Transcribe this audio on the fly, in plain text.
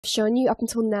shown you up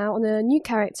until now on a new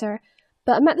character,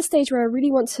 but I'm at the stage where I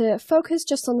really want to focus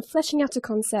just on fleshing out the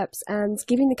concepts and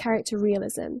giving the character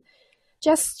realism.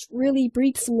 Just really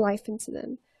breathe some life into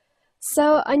them.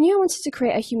 So I knew I wanted to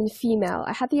create a human female.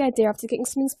 I had the idea after getting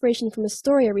some inspiration from a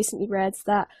story I recently read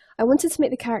that I wanted to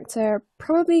make the character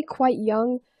probably quite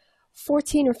young,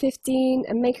 14 or 15,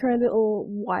 and make her a little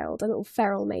wild, a little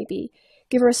feral maybe.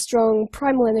 Give her a strong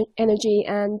primal energy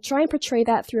and try and portray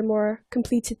that through a more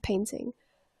completed painting.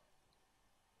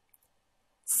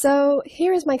 So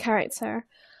here is my character.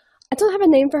 I don't have a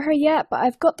name for her yet, but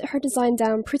I've got her design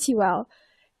down pretty well.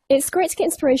 It's great to get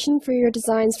inspiration for your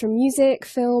designs from music,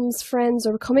 films, friends,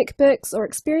 or comic books, or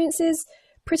experiences.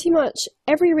 Pretty much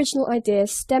every original idea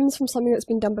stems from something that's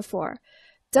been done before.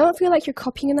 Don't feel like you're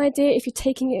copying an idea if you're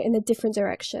taking it in a different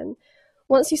direction.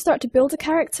 Once you start to build a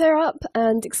character up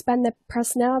and expand their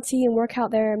personality and work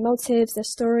out their motives, their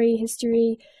story,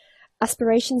 history,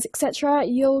 aspirations, etc.,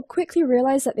 you'll quickly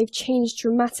realize that they've changed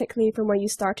dramatically from where you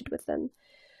started with them.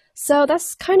 So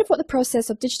that's kind of what the process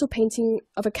of digital painting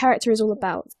of a character is all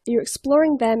about. You're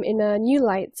exploring them in a new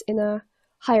light, in a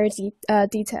higher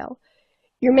detail.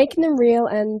 You're making them real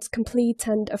and complete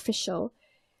and official.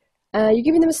 You're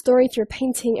giving them a story through a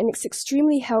painting, and it's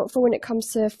extremely helpful when it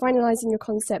comes to finalizing your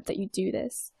concept that you do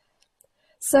this.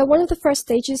 So one of the first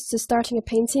stages to starting a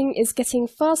painting is getting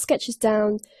fast sketches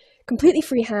down, completely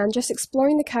freehand, just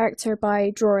exploring the character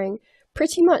by drawing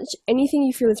pretty much anything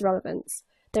you feel is relevant.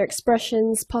 Their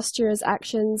expressions, postures,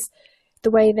 actions,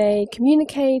 the way they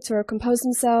communicate or compose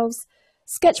themselves.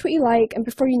 Sketch what you like, and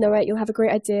before you know it, you'll have a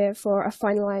great idea for a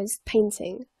finalized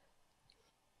painting.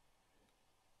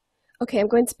 Okay, I'm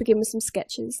going to begin with some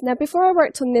sketches. Now, before I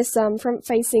worked on this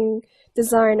front-facing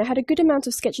design, I had a good amount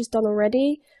of sketches done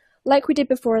already. Like we did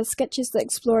before, sketches that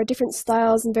explore different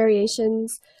styles and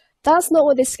variations. That's not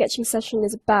what this sketching session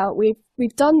is about.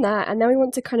 We've done that, and now we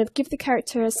want to kind of give the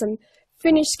character some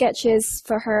finished sketches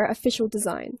for her official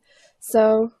design.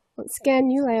 So, once again,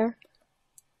 new layer.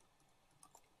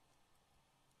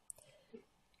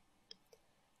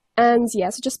 And yeah,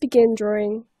 so just begin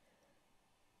drawing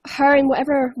her in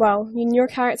whatever, well, in your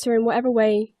character in whatever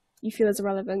way you feel is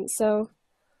relevant. So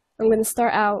I'm going to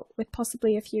start out with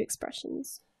possibly a few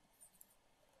expressions.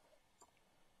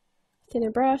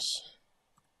 Thinner brush.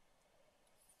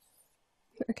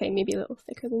 Okay, maybe a little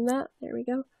thicker than that. There we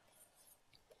go.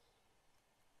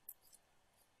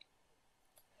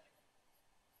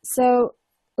 So,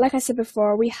 like I said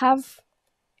before, we have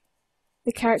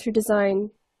the character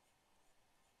design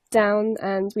down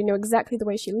and we know exactly the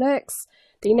way she looks,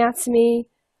 the anatomy,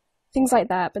 things like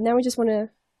that. But now we just want to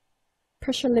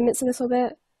push our limits a little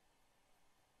bit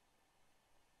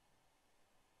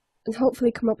and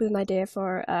hopefully come up with an idea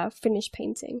for a finished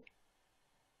painting.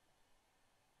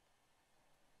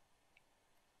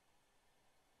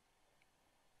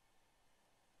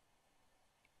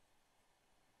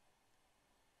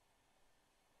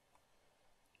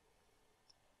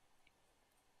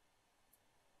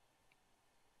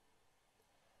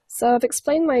 So I've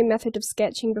explained my method of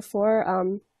sketching before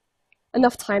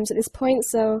enough times at this point,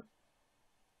 so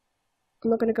I'm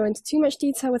not going to go into too much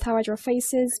detail with how I draw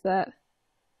faces, or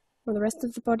the rest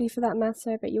of the body for that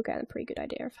matter, but you'll get a pretty good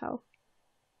idea of how,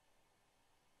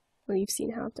 well, you've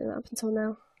seen how I've done that up until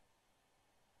now.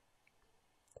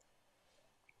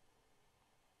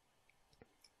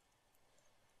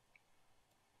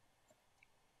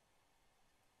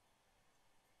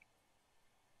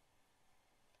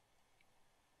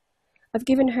 I've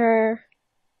given her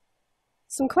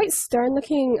some quite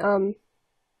stern-looking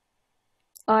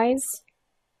eyes,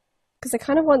 because I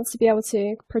kind of want to be able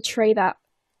to portray that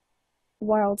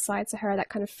wild side to her, that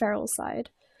kind of feral side.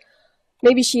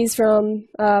 Maybe she's from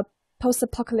a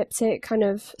post-apocalyptic kind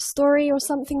of story or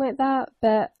something like that,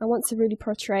 but I want to really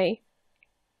portray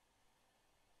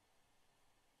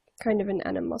kind of an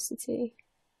animosity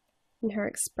in her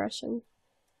expression,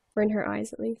 or in her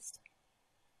eyes at least.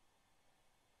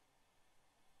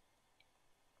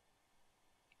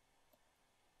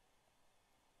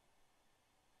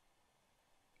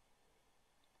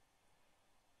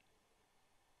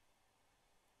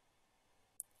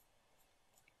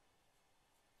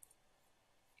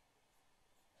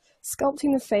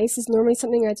 Sculpting the face is normally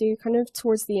something I do kind of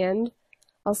towards the end.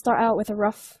 I'll start out with a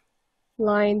rough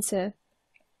line to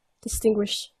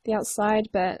distinguish the outside,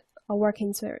 but I'll work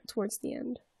into it towards the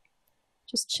end.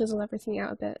 Just chisel everything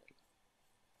out a bit.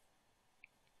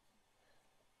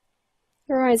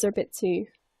 Her eyes are a bit too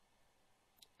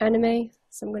anime,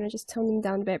 so I'm going to just tone them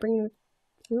down a bit, bring them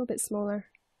a little bit smaller.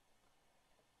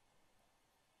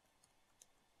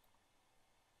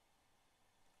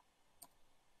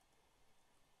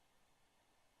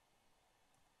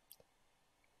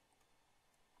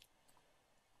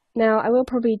 Now, I will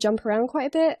probably jump around quite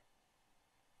a bit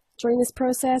during this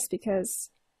process because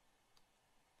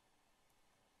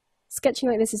sketching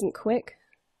like this isn't quick.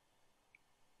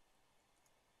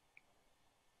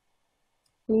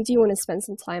 And you do want to spend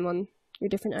some time on your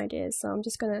different ideas, so I'm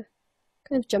just gonna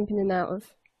kind of jump in and out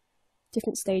of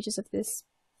different stages of this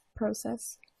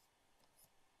process.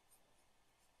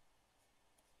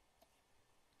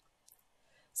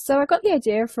 So I got the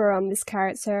idea for this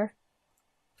character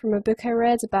from a book I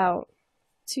read about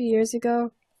 2 years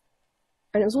ago,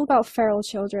 and it was all about feral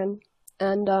children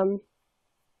and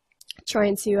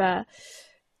trying to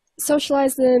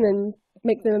socialize them and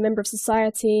make them a member of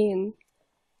society and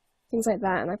things like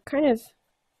that. And I've kind of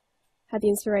had the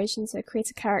inspiration to create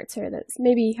a character that's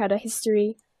maybe had a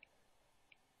history,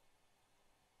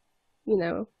 you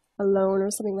know, alone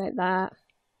or something like that,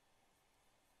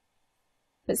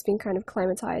 that's been kind of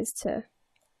climatized to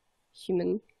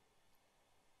human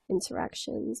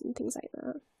interactions and things like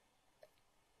that.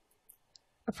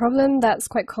 A problem that's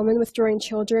quite common with drawing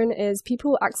children is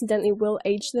people accidentally will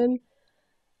age them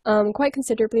quite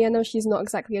considerably. I know she's not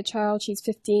exactly a child, she's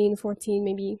 15, 14,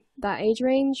 maybe that age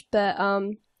range, but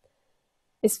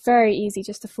it's very easy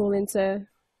just to fall into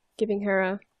giving her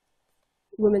a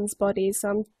woman's body, so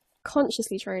I'm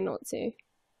consciously trying not to.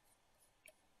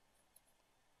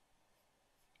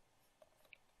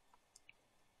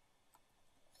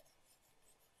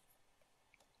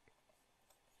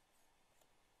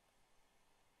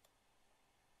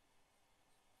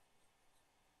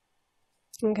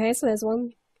 Okay, so there's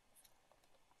one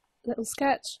little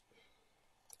sketch.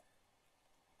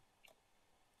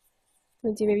 I'm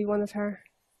gonna do maybe one of her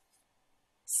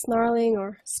snarling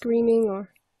or screaming or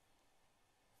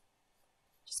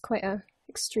just quite a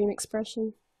extreme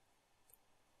expression.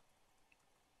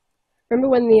 Remember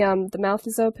when the mouth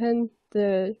is open,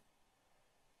 the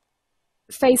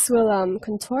face will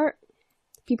contort?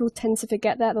 People tend to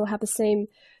forget that. They'll have the same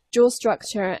jaw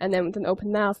structure, and then with an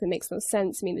open mouth it makes no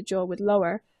sense. I mean, the jaw would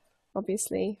lower,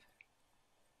 obviously.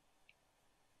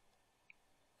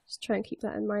 Just try and keep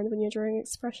that in mind when you're drawing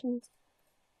expressions.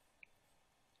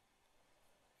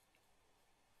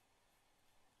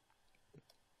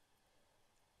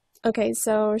 Okay,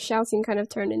 so shouting kind of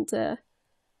turned into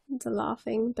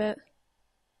laughing, but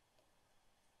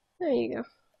there you go.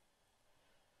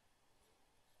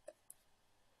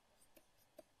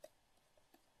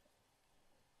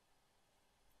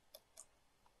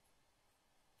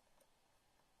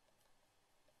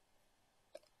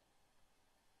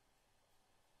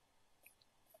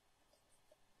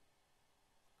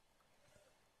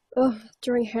 Oh,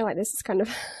 drawing hair like this is kind of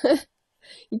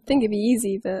you'd think it'd be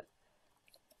easy, but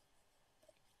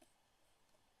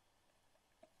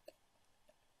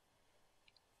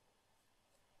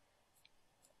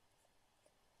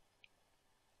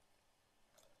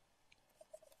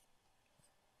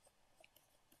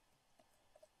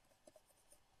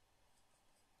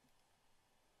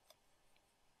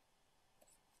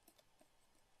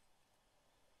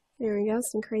there we go,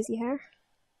 some crazy hair.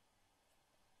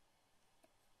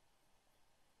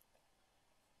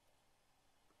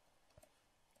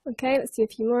 Okay, let's do a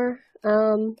few more.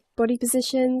 Body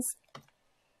positions.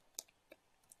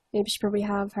 Maybe she probably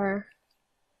have her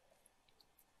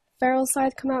feral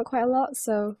side come out quite a lot,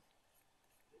 so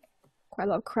quite a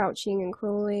lot of crouching and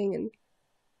crawling and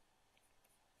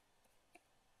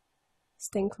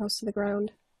staying close to the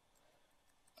ground.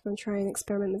 So I'm trying to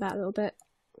experiment with that a little bit.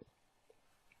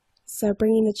 So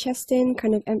bringing the chest in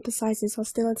kind of emphasizes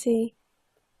hostility.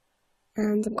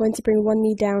 And I'm going to bring one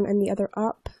knee down and the other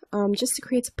up, just to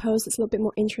create a pose that's a little bit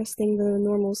more interesting than a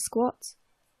normal squat.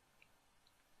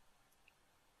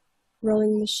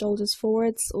 Rolling the shoulders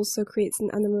forwards also creates an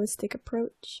animalistic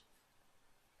approach,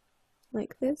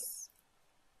 like this,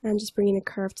 and just bringing a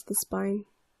curve to the spine.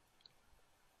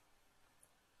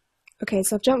 Okay,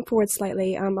 so I've jumped forward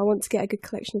slightly. I want to get a good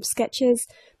collection of sketches,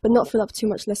 but not fill up too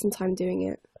much lesson time doing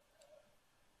it.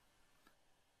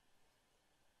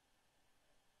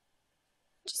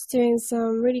 Just doing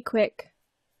some really quick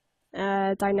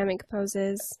dynamic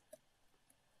poses.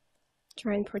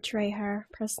 Try and portray her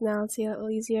personality a little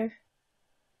easier.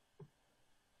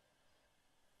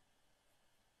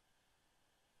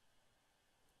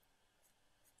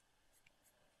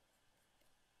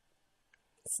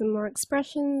 Some more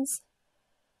expressions.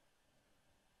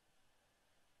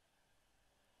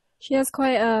 She has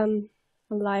quite a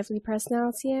lively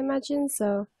personality, I imagine,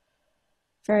 so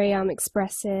very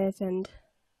expressive and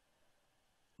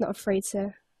not afraid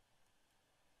to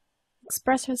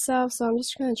express herself, so I'm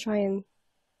just going to try and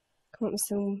come up with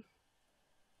some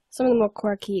of the more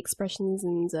quirky expressions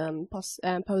and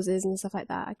poses and stuff like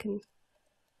that I can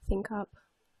think up.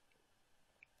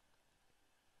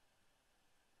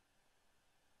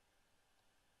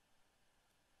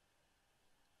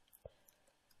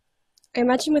 I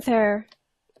imagine with her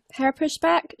hair pushed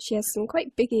back, she has some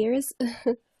quite big ears.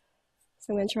 So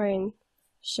I'm going to try and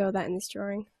show that in this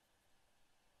drawing.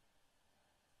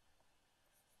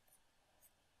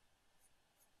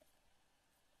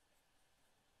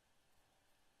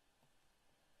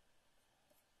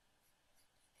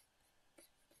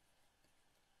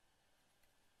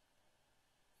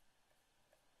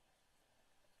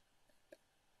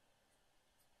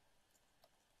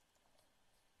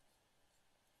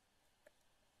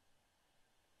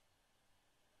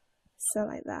 So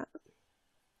like that.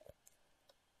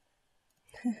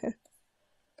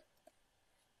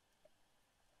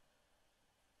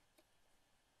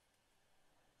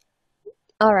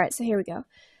 Alright, so here we go.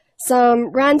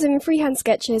 Some random freehand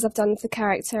sketches I've done of the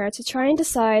character to try and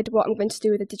decide what I'm going to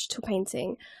do with a digital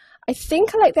painting. I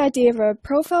think I like the idea of a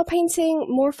profile painting,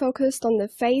 more focused on the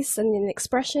face and the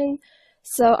expression,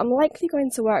 so I'm likely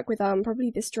going to work with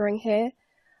probably this drawing here.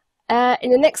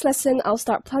 In the next lesson, I'll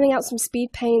start planning out some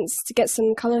speed paints to get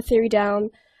some color theory down,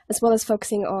 as well as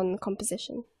focusing on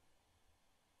composition.